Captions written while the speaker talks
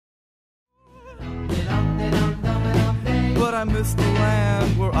I miss the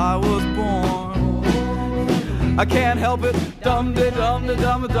land where I was born. I can't help it,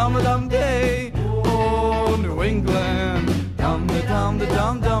 dum-de-dum-de-dum-a-dum-a-dum-day. Oh, New England,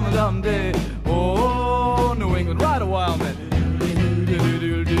 dum-de-dum-de-dum-dum-a-dum-day. Oh, New England, ride a while, man.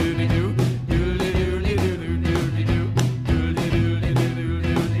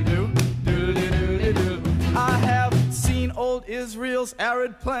 I have seen old Israel's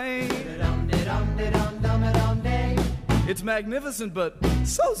arid plain. It's magnificent, but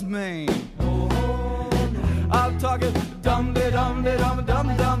so's Maine. I'm talking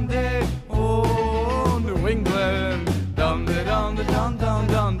dum-de-dum-de-dum-a-dum-dum-day. Oh, New England,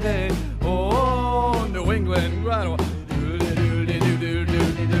 dum-de-dum-de-dum-dum-dum-day. Oh, New England, right on.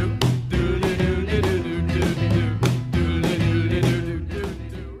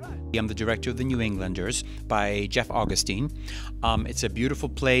 I'm the director of The New Englanders by Jeff Augustine. It's a beautiful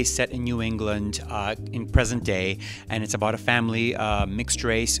play set in New England in present day, and it's about a family, mixed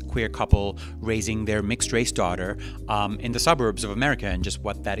race, queer couple raising their mixed race daughter in the suburbs of America, and just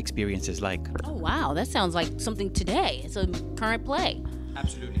what that experience is like. Oh wow, that sounds like something today. It's a current play.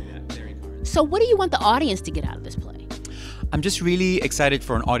 Absolutely, yeah, very current. So what do you want the audience to get out of this play? I'm just really excited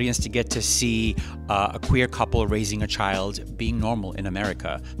for an audience to get to see a queer couple raising a child being normal in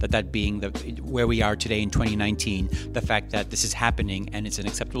America. That being where we are today in 2019, the fact that this is happening and it's an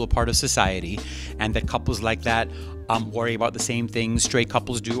acceptable part of society, and that couples like that worry about the same things straight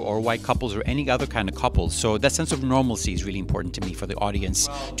couples do, or white couples, or any other kind of couples. So that sense of normalcy is really important to me for the audience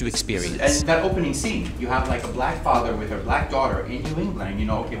to experience. And that opening scene, you have like a black father with a black daughter in New England, and you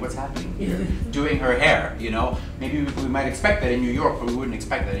know, okay, what's happening here? Doing her hair, you know? Maybe we might expect that in New York, but we wouldn't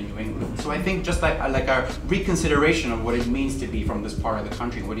expect that in New England. So I think just like a reconsideration of what it means to be from this part of the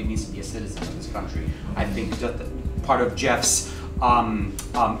country, what it means to be a citizen of this country. I think just part of Jeff's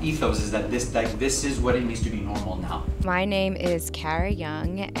ethos is that this is what it means to be normal now. My name is Kara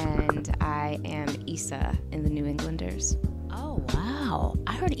Young, and I am Issa in The New Englanders. Oh wow,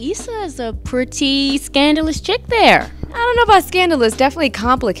 I heard Issa is a pretty scandalous chick there. I don't know about scandalous, definitely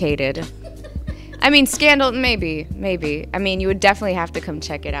complicated. I mean, maybe. I mean, you would definitely have to come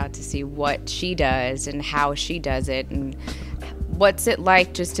check it out to see what she does and how she does it, and what's it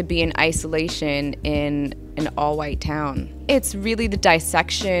like just to be in isolation in an all-white town. It's really the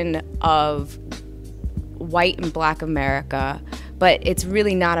dissection of white and black America, but it's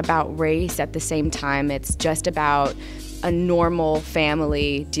really not about race at the same time. It's just about a normal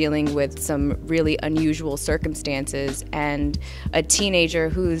family dealing with some really unusual circumstances and a teenager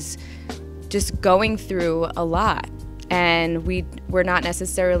who's just going through a lot. And we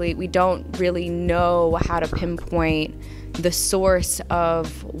don't really know how to pinpoint the source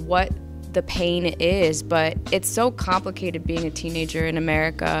of what the pain is, but it's so complicated being a teenager in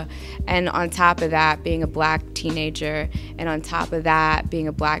America, and on top of that being a black teenager, and on top of that being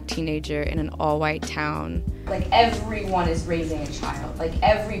a black teenager in an all-white town. Like, everyone is raising a child. Like,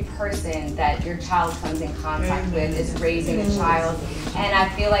 every person that your child comes in contact with is raising a child, and I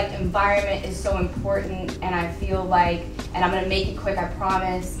feel like environment is so important, and I feel like, and I'm gonna make it quick, I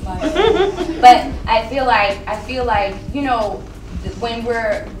promise, but I feel like, you know, when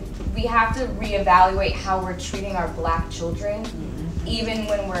we have to reevaluate how we're treating our black children, even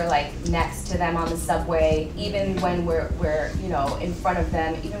when we're like next to them on the subway, even when we're you know, in front of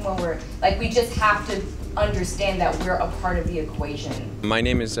them, even when we're like, we just have to understand that we're a part of the equation. My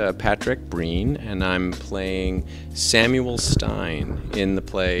name is Patrick Breen, and I'm playing Samuel Stein in the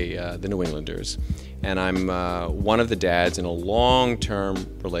play The New Englanders, and I'm one of the dads in a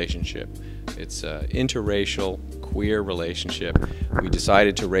long-term relationship. It's an interracial, queer relationship. We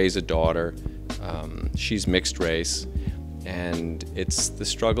decided to raise a daughter. She's mixed race, and it's the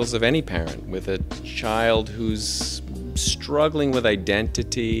struggles of any parent with a child who's struggling with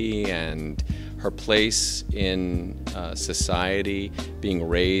identity and her place in society, being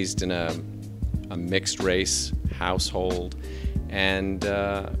raised in a mixed race household, and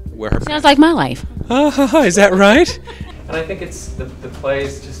where her Sounds like my life. Is that right? And I think it's the play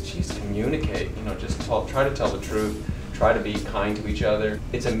is just, geez, communicate, you know, just try to tell the truth, try to be kind to each other.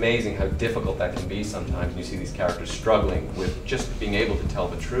 It's amazing how difficult that can be sometimes. You see these characters struggling with just being able to tell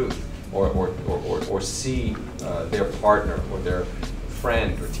the truth, or see their partner or their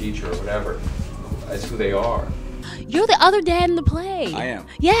friend or teacher or whatever as who they are. You're the other dad in the play. I am.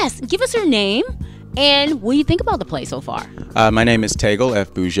 Yes, give us your name, and what do you think about the play so far? My name is Tegel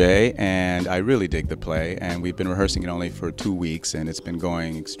F. Bouget, and I really dig the play, and we've been rehearsing it only for 2 weeks, and it's been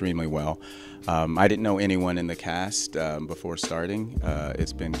going extremely well. I didn't know anyone in the cast before starting.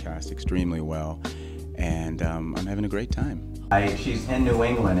 It's been cast extremely well, and I'm having a great time. She's in New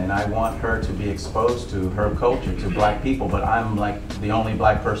England, and I want her to be exposed to her culture, to black people, but I'm like the only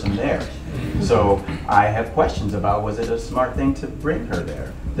black person there. So I have questions about, was it a smart thing to bring her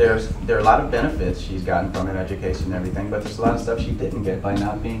there? There are a lot of benefits she's gotten from it, education and everything, but there's a lot of stuff she didn't get by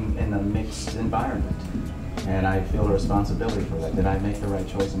not being in a mixed environment. And I feel a responsibility for that. Did I make the right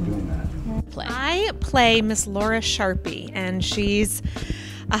choice in doing that? I play Miss Laura Sharpie, and she's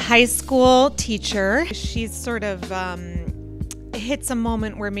a high school teacher. She's sort of hits a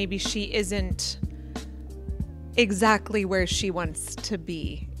moment where maybe she isn't exactly where she wants to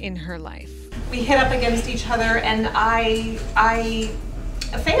be in her life. We hit up against each other, and I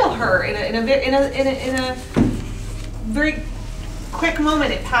fail her in a very quick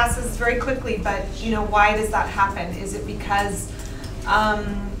moment. It passes very quickly, but you know, why does that happen? Is it because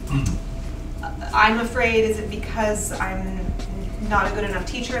I'm afraid? Is it because I'm not a good enough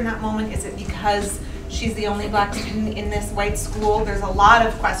teacher in that moment? Is it because she's the only black student in this white school? There's a lot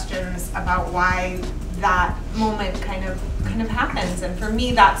of questions about why that moment kind of happens, and for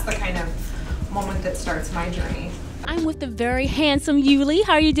me, that's the kind of moment that starts my journey. I'm with the very handsome Yuli.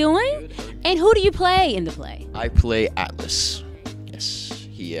 How are you doing? And who do you play in the play? I play Atlas. Yes,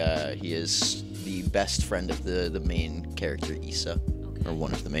 he is the best friend of the main character, Issa, or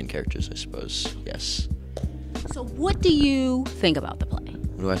one of the main characters, I suppose. Yes. So, what do you think about the play?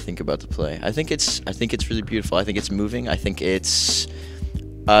 What do I think about the play? I think it's really beautiful. I think it's moving. I think it's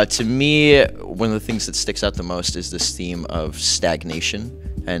to me, one of the things that sticks out the most is this theme of stagnation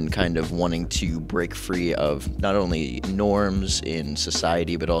and kind of wanting to break free of not only norms in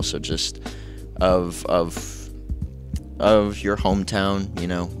society, but also just of your hometown, you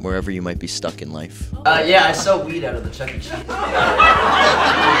know, wherever you might be stuck in life. Yeah, I sell weed out of the Chuck E. Cheese.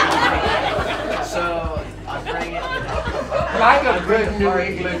 So I bring it. Like a good New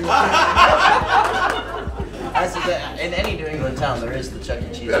England. In any New England town, there is the Chuck E.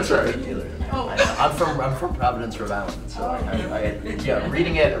 Cheese. That's right. Weed dealer. I'm from Providence, Rhode Island, so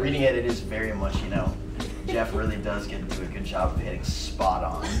reading it, it is very much, you know, Jeff really does get to do a good job of hitting spot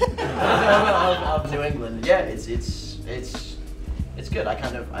on of New England. Yeah, it's good.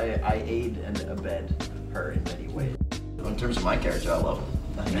 I aid and abet her in many ways. In terms of my character, I love him.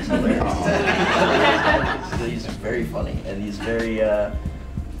 I think he's hilarious. He's very funny, and he's very,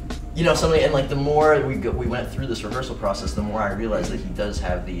 you know, somebody. And like the more we went through this rehearsal process, the more I realized that he does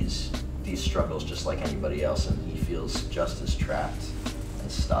have these struggles just like anybody else, and he feels just as trapped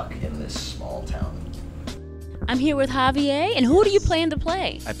and stuck in this small town. I'm here with Javier, and who do you play in the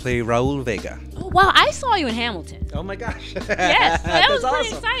play? I play Raul Vega. Oh, wow, I saw you in Hamilton. Oh my gosh. Yes, that was pretty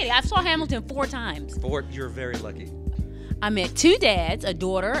awesome. exciting. I saw Hamilton 4 times. You're very lucky. I met 2 dads, a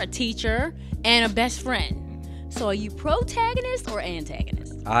daughter, a teacher, and a best friend. So are you protagonist or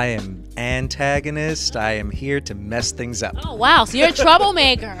antagonist? I am antagonist. I am here to mess things up. Oh, wow, so you're a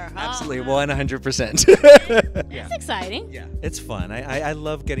troublemaker. Absolutely, 100%. That's exciting. Yeah, it's fun. I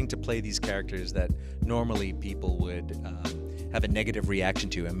love getting to play these characters that normally people would have a negative reaction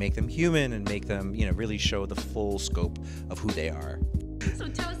to, and make them human and make them, you know, really show the full scope of who they are. So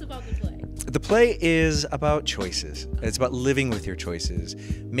tell us about the play. The play is about choices. It's about living with your choices,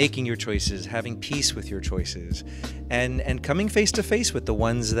 making your choices, having peace with your choices, and coming face to face with the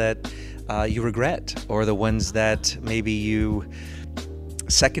ones that you regret, or the ones that maybe you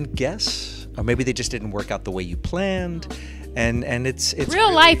second guess, or maybe they just didn't work out the way you planned. And it's real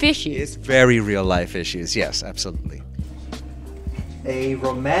really, life issues. It's very real life issues. Yes, absolutely. A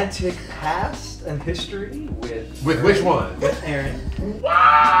romantic past and history with which one? With Aaron.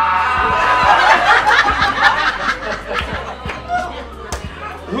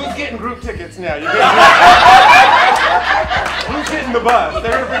 Who's getting group tickets now? Who's getting the bus?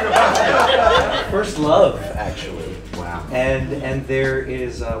 They're gonna bring the bus. First love, actually. Wow. And there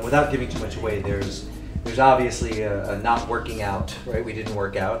is, without giving too much away, there's obviously a not working out, right? We didn't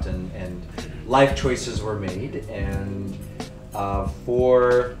work out, and life choices were made, and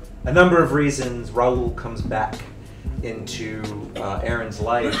for a number of reasons, Raul comes back into Aaron's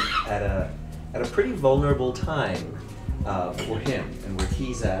life at a pretty vulnerable time for him, and where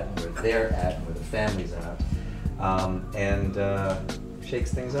he's at, and where they're at, and where the family's at, and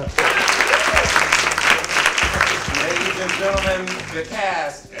shakes things up. Ladies and gentlemen, the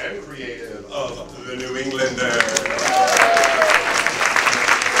cast and creative of The New Englander.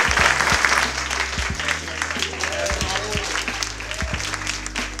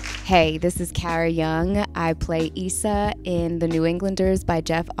 Hey, this is Kara Young. I play Issa in The New Englanders by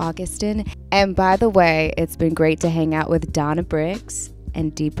Jeff Augustin. And by the way, it's been great to hang out with Donna Briggs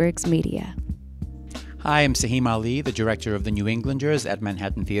and Dbriggs Media. Hi, I'm Sahim Ali, the director of the New Englanders at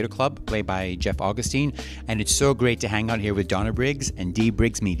Manhattan Theater Club, played by Jeff Augustine, and it's so great to hang out here with Donna Briggs and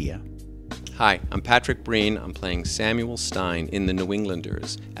Dbriggs Media. Hi, I'm Patrick Breen. I'm playing Samuel Stein in The New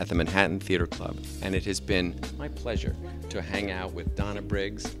Englanders at the Manhattan Theater Club, and it has been my pleasure to hang out with Donna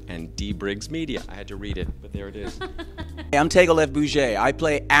Briggs and Dbriggs Media. I had to read it, but there it is. Hey, I'm Tegal F. Bouget. I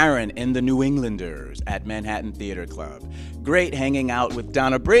play Aaron in The New Englanders at Manhattan Theater Club. Great hanging out with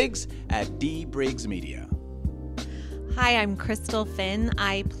Donna Briggs at Dbriggs Media. Hi, I'm Crystal Finn.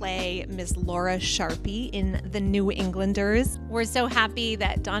 I play Miss Laura Sharpie in The New Englanders. We're so happy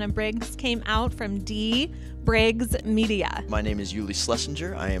that Donna Briggs came out from Dbriggs Media. My name is Yuli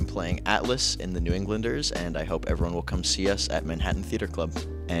Schlesinger. I am playing Atlas in The New Englanders, and I hope everyone will come see us at Manhattan Theater Club.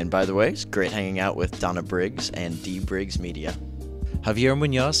 And by the way, it's great hanging out with Donna Briggs and Dbriggs Media. Javier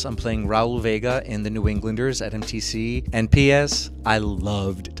Munoz, I'm playing Raul Vega in The New Englanders at MTC. And P.S., I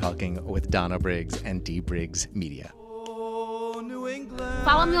loved talking with Donna Briggs and Dbriggs Media.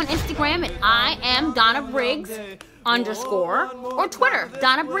 Follow me on Instagram at I am Donna Briggs _ or Twitter,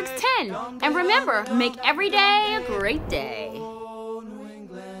 Donna Briggs 10. And remember, make every day a great day. Oh,